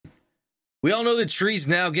We all know that trees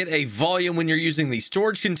now get a volume when you're using these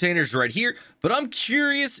storage containers right here, but I'm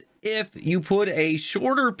curious if you put a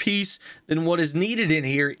shorter piece than what is needed in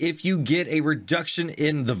here, if you get a reduction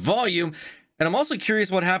in the volume. And I'm also curious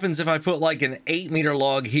what happens if I put like an 8-meter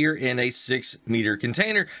log here in a 6-meter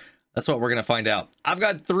container. That's what we're going to find out. I've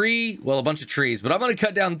got a bunch of trees, but I'm going to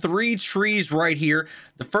cut down 3 trees right here.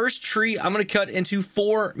 The first tree I'm going to cut into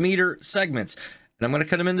 4-meter segments, and I'm going to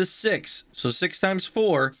cut them into 6. So 6 times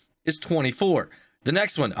 4 is 24. The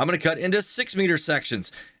next one I'm going to cut into 6-meter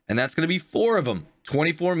sections, and that's going to be 4 of them,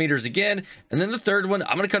 24 meters again. And then the third one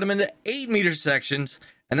I'm going to cut them into 8-meter sections,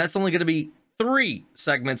 and that's only going to be 3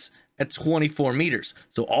 segments at 24 meters.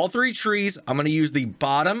 So all 3 trees, I'm going to use the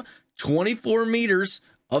bottom 24 meters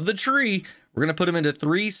of the tree. We're going to put them into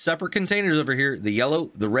 3 separate containers over here, the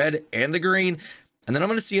yellow, the red, and the green. And then I'm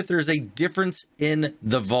going to see if there's a difference in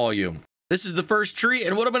the volume. This is the first tree,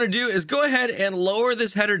 and what I'm going to do is go ahead and lower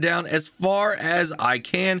this header down as far as I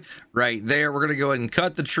can right there. We're going to go ahead and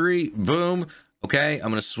cut the tree. Boom. Okay, I'm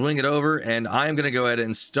going to swing it over, and I'm going to go ahead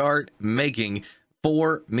and start making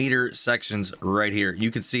 4-meter sections right here.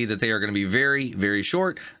 You can see that they are going to be very, very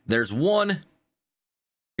short. There's 1.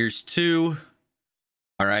 Here's 2.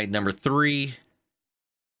 All right, number 3.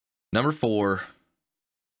 Number 4.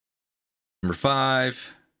 Number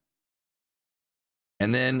 5.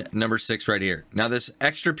 And then number 6 right here. Now this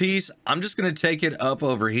extra piece, I'm just going to take it up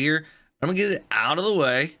over here. I'm going to get it out of the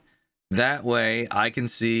way. That way I can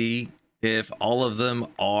see if all of them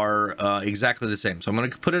are exactly the same. So I'm going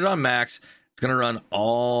to put it on max. It's going to run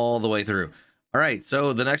all the way through. All right,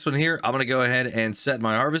 so the next one here, I'm going to go ahead and set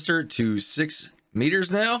my harvester to 6 meters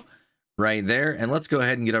now, right there. And let's go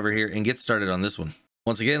ahead and get over here and get started on this one.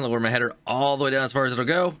 Once again, lower my header all the way down as far as it'll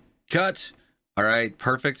go. Cut. All right,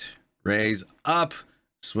 perfect. Raise up.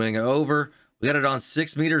 Swing over. We got it on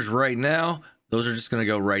 6 meters right now. Those are just going to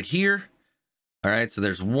go right here. All right, so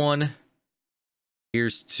there's 1.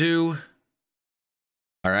 Here's 2.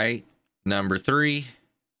 All right, number 3.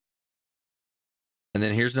 And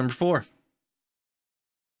then here's number 4.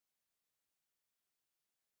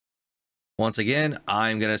 Once again,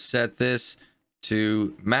 I'm going to set this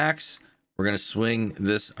to max. We're going to swing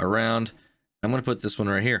this around. I'm going to put this one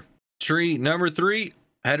right here. Tree number 3,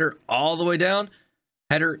 header all the way down.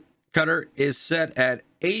 Header cutter is set at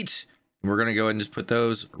 8. We're going to go ahead and just put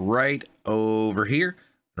those right over here.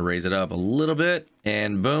 Raise it up a little bit,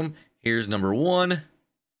 and boom. Here's number 1.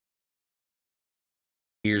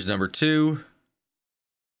 Here's number 2.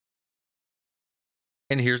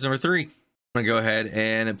 And here's number 3. I'm going to go ahead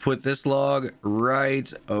and put this log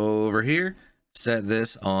right over here. Set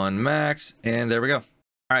this on max, and there we go. All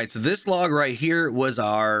right, so this log right here was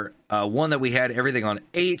our one that we had everything on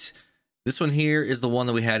 8. This one here is the one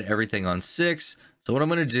that we had everything on 6. So what I'm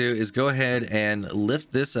going to do is go ahead and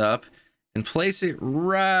lift this up and place it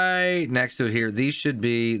right next to it here. These should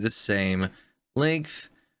be the same length.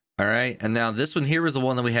 All right. And now this one here was the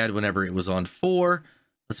one that we had whenever it was on 4.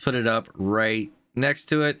 Let's put it up right next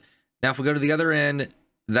to it. Now, if we go to the other end,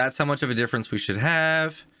 that's how much of a difference we should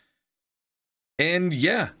have. And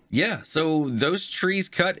yeah. So those trees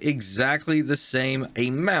cut exactly the same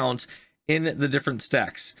amount in the different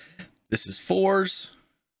stacks. This is 4s,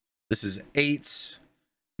 this is 8s,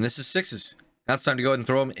 and this is 6s. Now it's time to go ahead and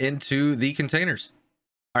throw them into the containers.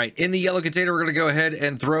 All right, in the yellow container, we're going to go ahead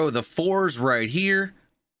and throw the 4s right here.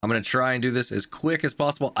 I'm going to try and do this as quick as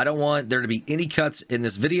possible. I don't want there to be any cuts in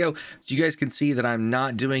this video, so you guys can see that I'm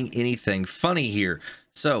not doing anything funny here.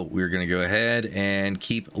 So we're going to go ahead and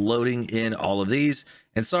keep loading in all of these.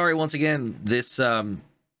 And sorry, once again, this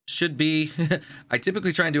should be I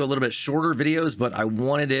typically try and do a little bit shorter videos, but I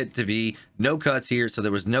wanted it to be no cuts here, so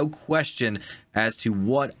there was no question as to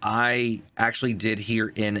what I actually did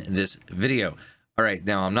here in this video. All right,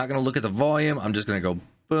 now I'm not going to look at the volume. I'm just going to go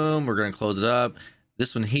boom. We're going to close it up.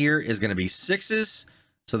 This one here is going to be 6s,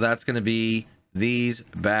 so that's going to be these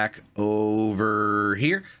back over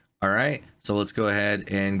here. All right, so let's go ahead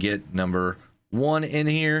and get number 1 in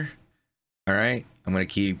here. All right, I'm going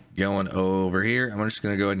to keep going over here. I'm just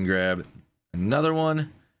going to go ahead and grab another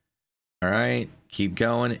one. All right, keep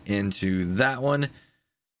going into that one.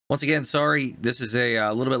 Once again, sorry, this is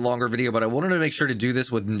a little bit longer video, but I wanted to make sure to do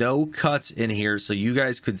this with no cuts in here so you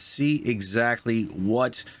guys could see exactly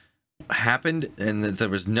what happened and that there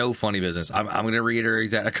was no funny business. I'm going to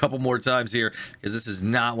reiterate that a couple more times here because this is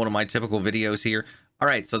not one of my typical videos here. All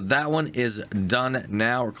right, so that one is done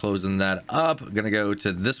now. We're closing that up. I'm going to go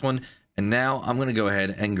to this one. And now I'm going to go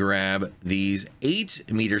ahead and grab these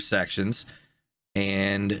 8-meter sections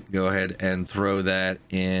and go ahead and throw that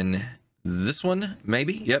in this one,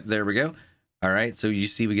 maybe. Yep, there we go. All right, so you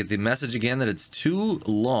see we get the message again that it's too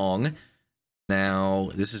long. Now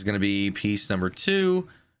this is going to be piece number 2.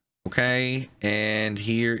 Okay, and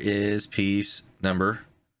here is piece number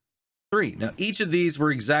 3. Now each of these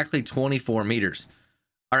were exactly 24 meters.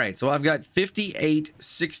 All right, so I've got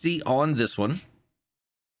 58.60 on this one.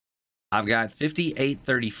 I've got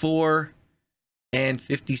 58.34 and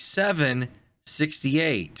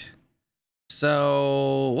 57.68.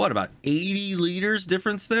 So what, about 80 liters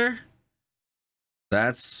difference there?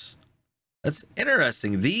 That's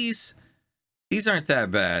interesting. These aren't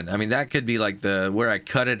that bad. I mean, that could be like where I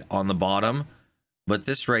cut it on the bottom, but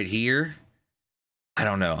this right here, I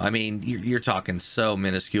don't know. I mean, you're talking so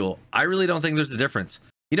minuscule. I really don't think there's a difference.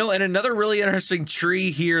 You know, and another really interesting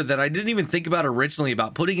tree here that I didn't even think about originally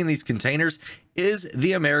about putting in these containers is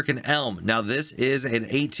the American elm. Now, this is an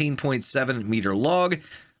 18.7 meter log.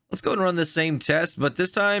 Let's go and run the same test, but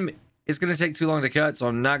this time it's going to take too long to cut, so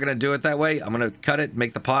I'm not going to do it that way. I'm going to cut it,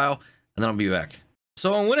 make the pile, and then I'll be back.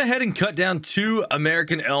 So I went ahead and cut down 2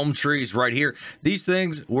 American elm trees right here. These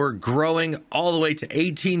things were growing all the way to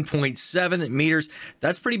 18.7 meters.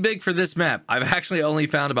 That's pretty big for this map. I've actually only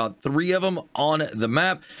found about 3 of them on the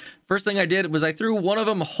map. First thing I did was I threw one of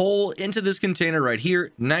them whole into this container right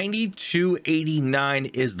here. 9289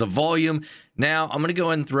 is the volume. Now I'm going to go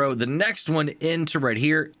ahead and throw the next one into right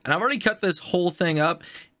here. And I've already cut this whole thing up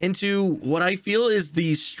into what I feel is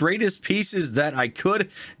the straightest pieces that I could.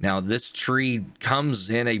 Now this tree comes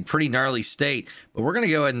in a pretty gnarly state, but we're going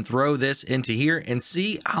to go ahead and throw this into here and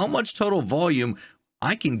see how much total volume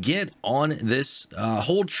I can get on this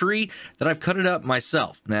whole tree that I've cut it up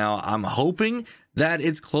myself. Now I'm hoping that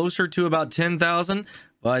it's closer to about 10,000,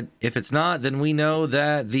 but if it's not, then we know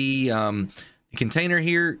that the container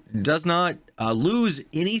here does not lose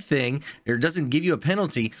anything, or doesn't give you a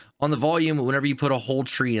penalty on the volume whenever you put a whole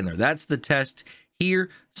tree in there. That's the test here.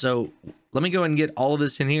 So let me go and get all of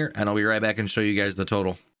this in here, and I'll be right back and show you guys the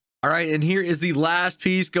total. All right, and here is the last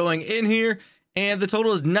piece going in here, and the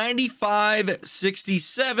total is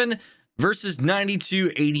 95.67 versus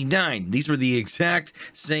 92.89. These were the exact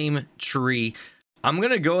same tree. I'm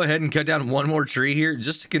gonna go ahead and cut down one more tree here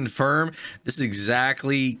just to confirm this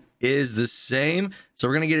exactly is the same. So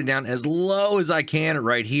we're gonna get it down as low as I can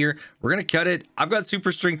right here. We're gonna cut it. I've got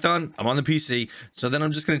super strength on, I'm on the PC. So then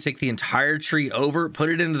I'm just gonna take the entire tree over, put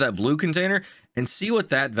it into that blue container, and see what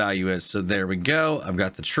that value is. So there we go. I've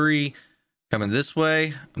got the tree coming this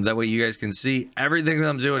way. That way you guys can see everything that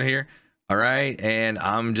I'm doing here. All right, and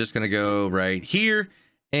I'm just gonna go right here,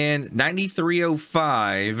 and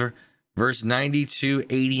 9305 versus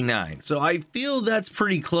 92.89. So I feel that's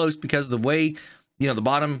pretty close because the way, you know, the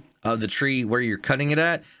bottom of the tree where you're cutting it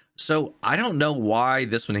at. So I don't know why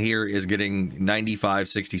this one here is getting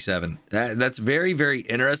 95.67. That's very, very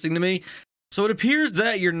interesting to me. So it appears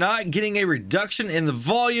that you're not getting a reduction in the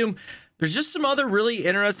volume. There's just some other really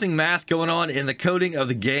interesting math going on in the coding of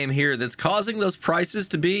the game here that's causing those prices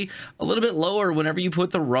to be a little bit lower whenever you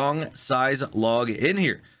put the wrong size log in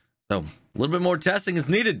here. So a little bit more testing is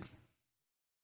needed.